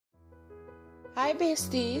Hi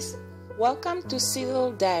besties, welcome to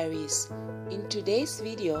Cereal Diaries. In today's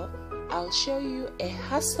video, I'll show you a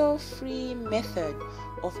hassle-free method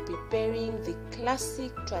of preparing the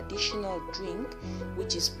classic traditional drink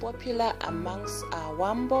which is popular amongst our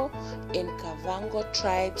Wambo and Kavango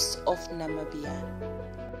tribes of Namibia.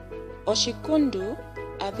 Oshikundu,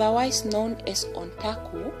 otherwise known as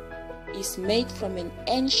ontaku, is made from an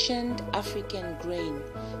ancient African grain,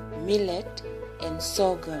 millet and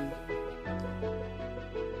sorghum.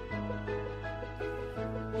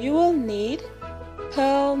 You will need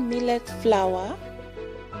pearl millet flour,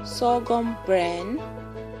 sorghum bran,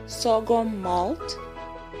 sorghum malt,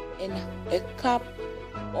 and a cup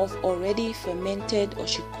of already fermented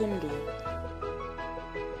Oshikundu.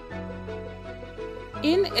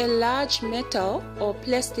 In a large metal or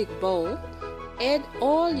plastic bowl, add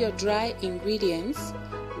all your dry ingredients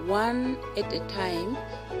one at a time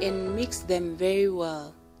and mix them very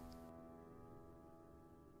well.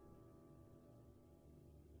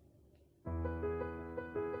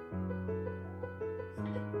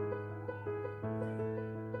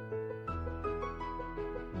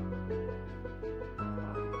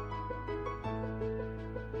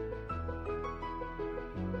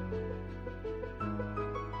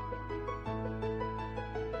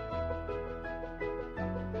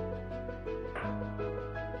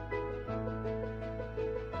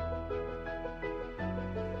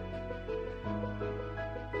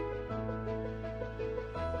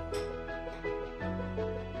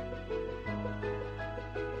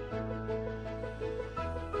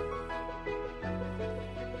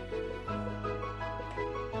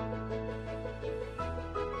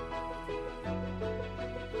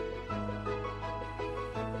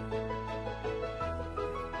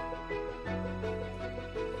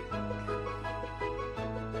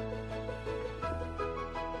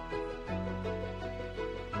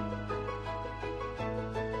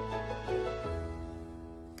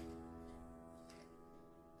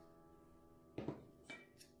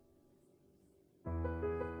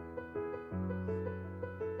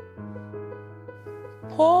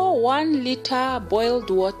 Pour 1 liter boiled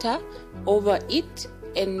water over it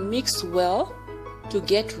and mix well to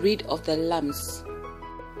get rid of the lumps.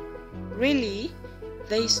 Really,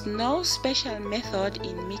 there is no special method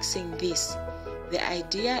in mixing this. The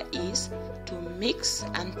idea is to mix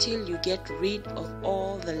until you get rid of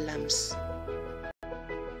all the lumps.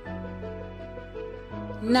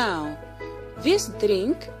 Now, this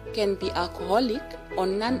drink can be alcoholic or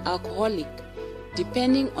non-alcoholic,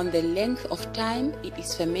 depending on the length of time it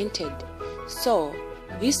is fermented. So,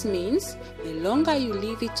 this means the longer you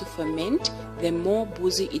leave it to ferment, the more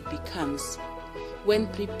boozy it becomes. When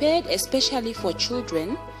prepared especially for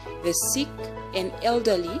children, the sick and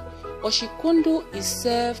elderly, Oshikundu is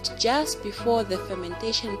served just before the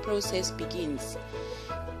fermentation process begins.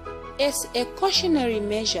 As a cautionary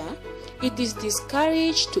measure, it is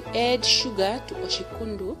discouraged to add sugar to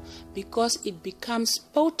Oshikundu because it becomes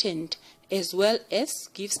potent as well as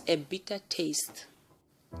gives a bitter taste.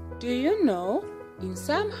 Do you know, in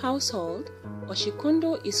some households,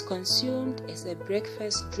 Oshikundu is consumed as a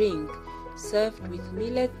breakfast drink served with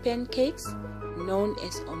millet pancakes known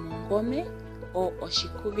as omongome or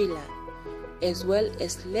oshikuvila, as well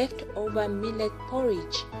as leftover millet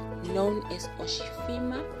porridge known as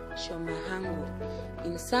oshifima shomahangu.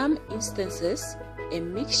 In some instances, a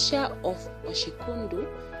mixture of Oshikundu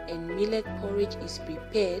and millet porridge is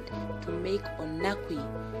prepared to make onakwi.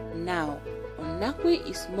 Now, onakwi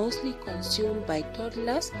is mostly consumed by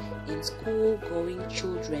toddlers and school-going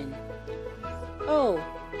children. Oh,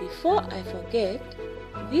 before I forget,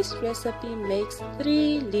 this recipe makes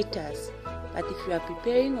 3 liters, but if you are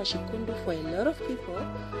preparing Oshikundu for a lot of people,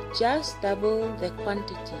 just double the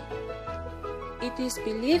quantity. It is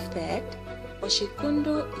believed that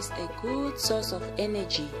Oshikundu is a good source of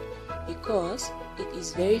energy because it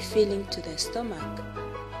is very filling to the stomach.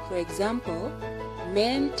 For example,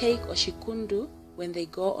 men take Oshikundu when they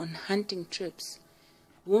go on hunting trips.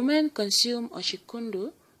 Women consume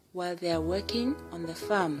Oshikundu while they are working on the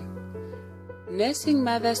farm. Nursing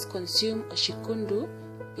mothers consume Oshikundu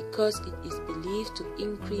because it is believed to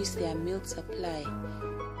increase their milk supply.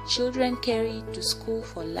 Children carry it to school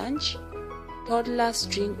for lunch. Toddlers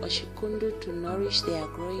drink Oshikundu to nourish their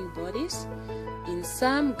growing bodies. In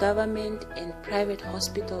some government and private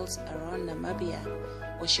hospitals around Namibia,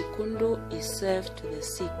 Oshikundu is served to the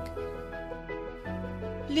sick.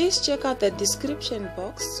 Please check out the description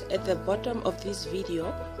box at the bottom of this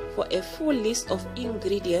video for a full list of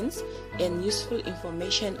ingredients and useful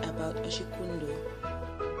information about Oshikundu.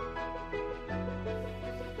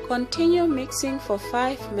 Continue mixing for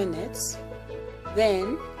 5 minutes,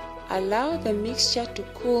 then Allow the mixture to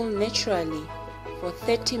cool naturally for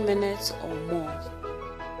 30 minutes or more.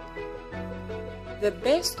 The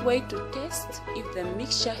best way to test if the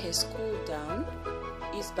mixture has cooled down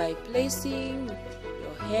is by placing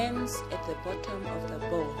your hands at the bottom of the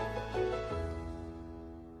bowl.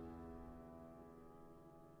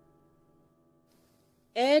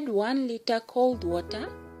 Add 1 liter cold water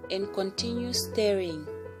and continue stirring.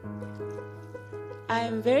 I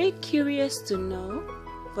am very curious to know,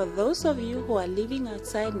 for those of you who are living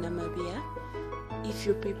outside Namibia, if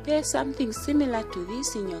you prepare something similar to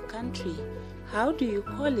this in your country, how do you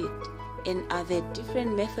call it? And are there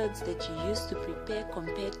different methods that you use to prepare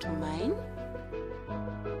compared to mine?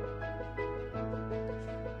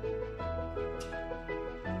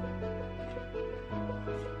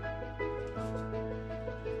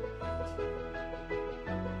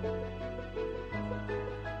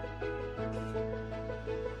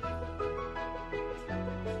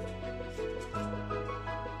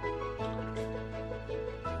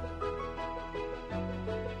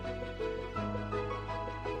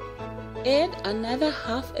 Add another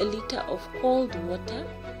half a liter of cold water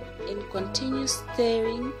and continue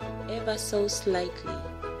stirring ever so slightly.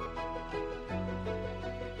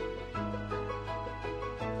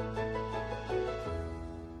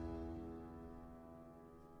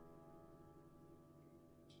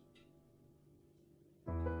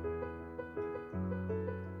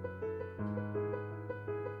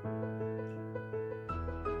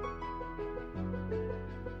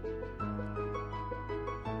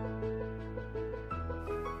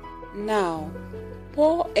 Now,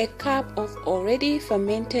 pour a cup of already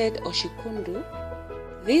fermented Oshikundu.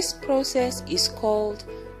 This process is called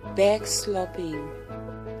back slopping.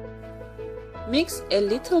 Mix a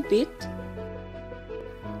little bit.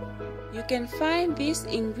 You can find these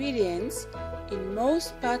ingredients in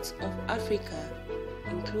most parts of Africa,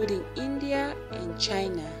 including India and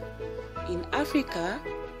China. In Africa,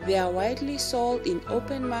 they are widely sold in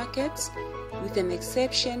open markets, with an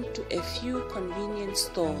exception to a few convenience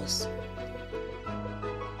stores.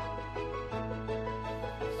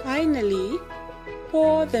 Finally,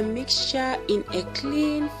 pour the mixture in a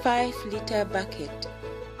clean 5-liter bucket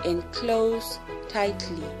and close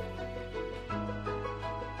tightly.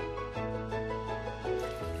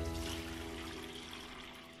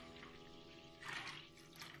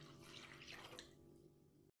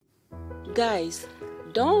 Guys,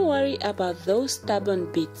 don't worry about those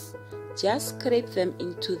stubborn bits. Just scrape them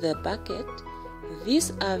into the bucket.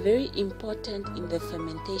 These are very important in the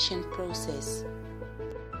fermentation process.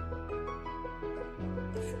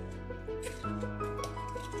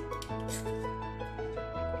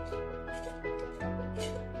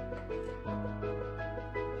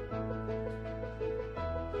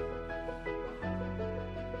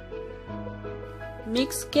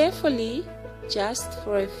 Mix carefully, just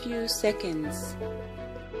for a few seconds.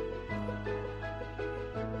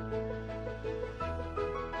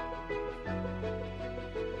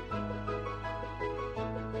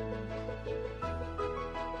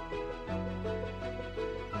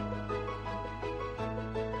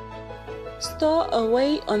 Store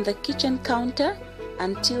away on the kitchen counter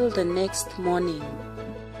until the next morning.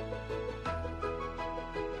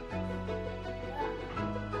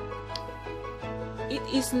 It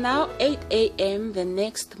is now 8 a.m. the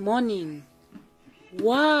next morning.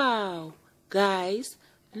 Wow! Guys,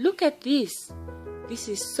 look at this. This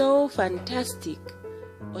is so fantastic.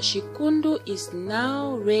 Oshikundu is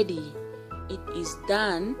now ready. It is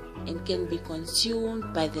done and can be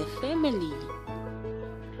consumed by the family.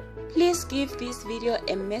 Please give this video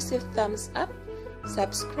a massive thumbs up,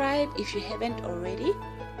 subscribe if you haven't already,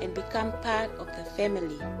 and become part of the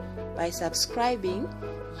family. By subscribing,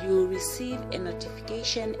 you will receive a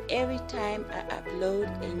notification every time I upload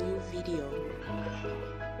a new video.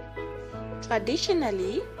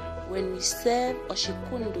 Traditionally, when we serve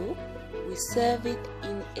Oshikundu, we serve it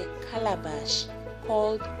in a calabash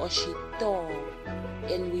called Oshito,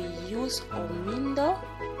 and we use omindo,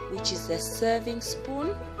 which is the serving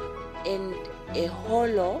spoon, and a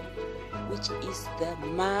holo, which is the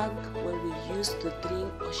mug where we used to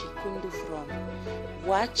drink Oshikundu from.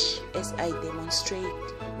 Watch as I demonstrate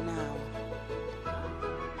now.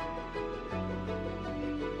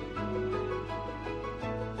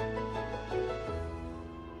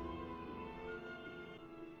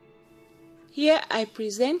 Here I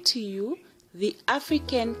present to you the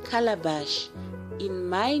African calabash. In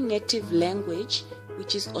my native language,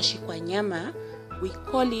 which is Oshikwanyama, we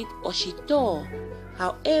call it Oshito.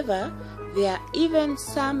 However, there are even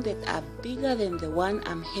some that are bigger than the one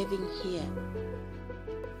I'm having here.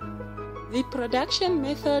 The production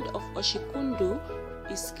method of Oshikundu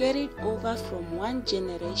is carried over from one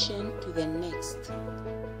generation to the next.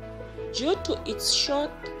 Due to its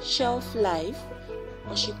short shelf life,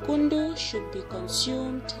 Oshikundu should be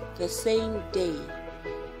consumed the same day.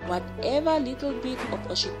 Whatever little bit of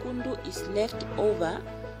Oshikundu is left over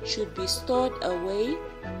should be stored away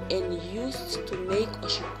and used to make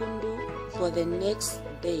Oshikundu for the next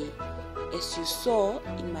day. As you saw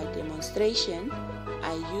in my demonstration,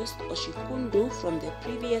 I used Oshikundu from the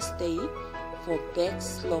previous day for back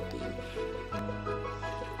sloping.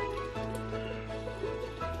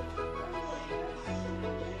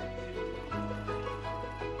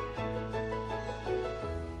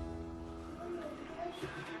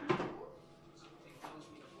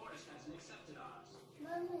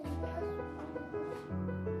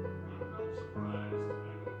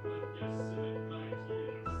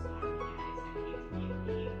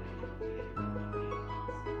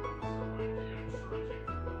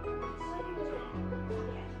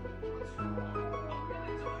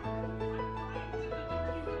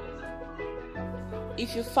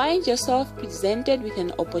 If you find yourself presented with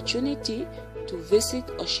an opportunity to visit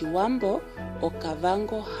Oshiwambo or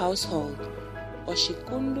Kavango household,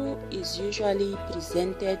 Oshikundu is usually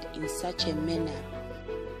presented in such a manner.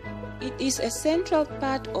 It is a central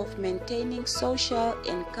part of maintaining social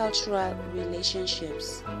and cultural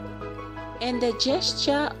relationships, and a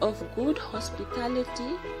gesture of good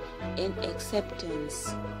hospitality and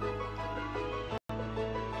acceptance.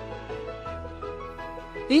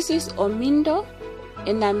 This is Omindo,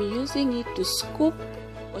 and I'm using it to scoop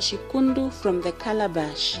Oshikundu from the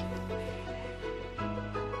calabash.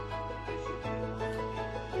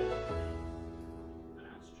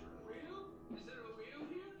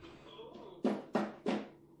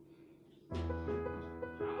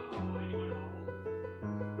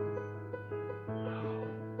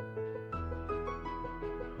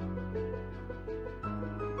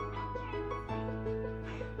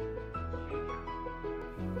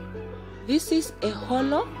 This is a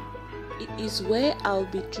holo. It is where I'll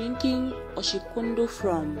be drinking Oshikundu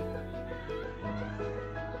from.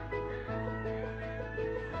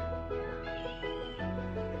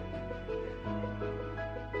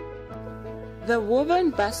 The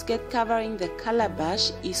woven basket covering the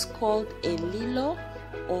calabash is called a lilo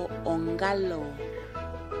or ongalo.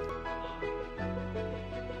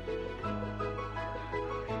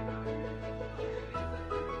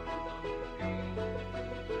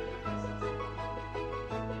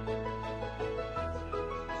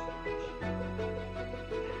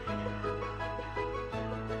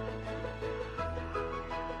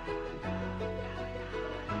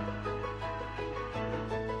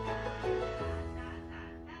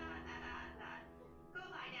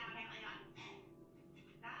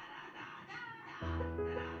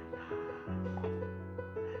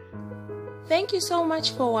 Thank you so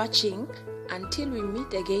much for watching. Until we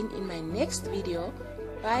meet again in my next video,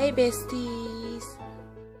 bye besties.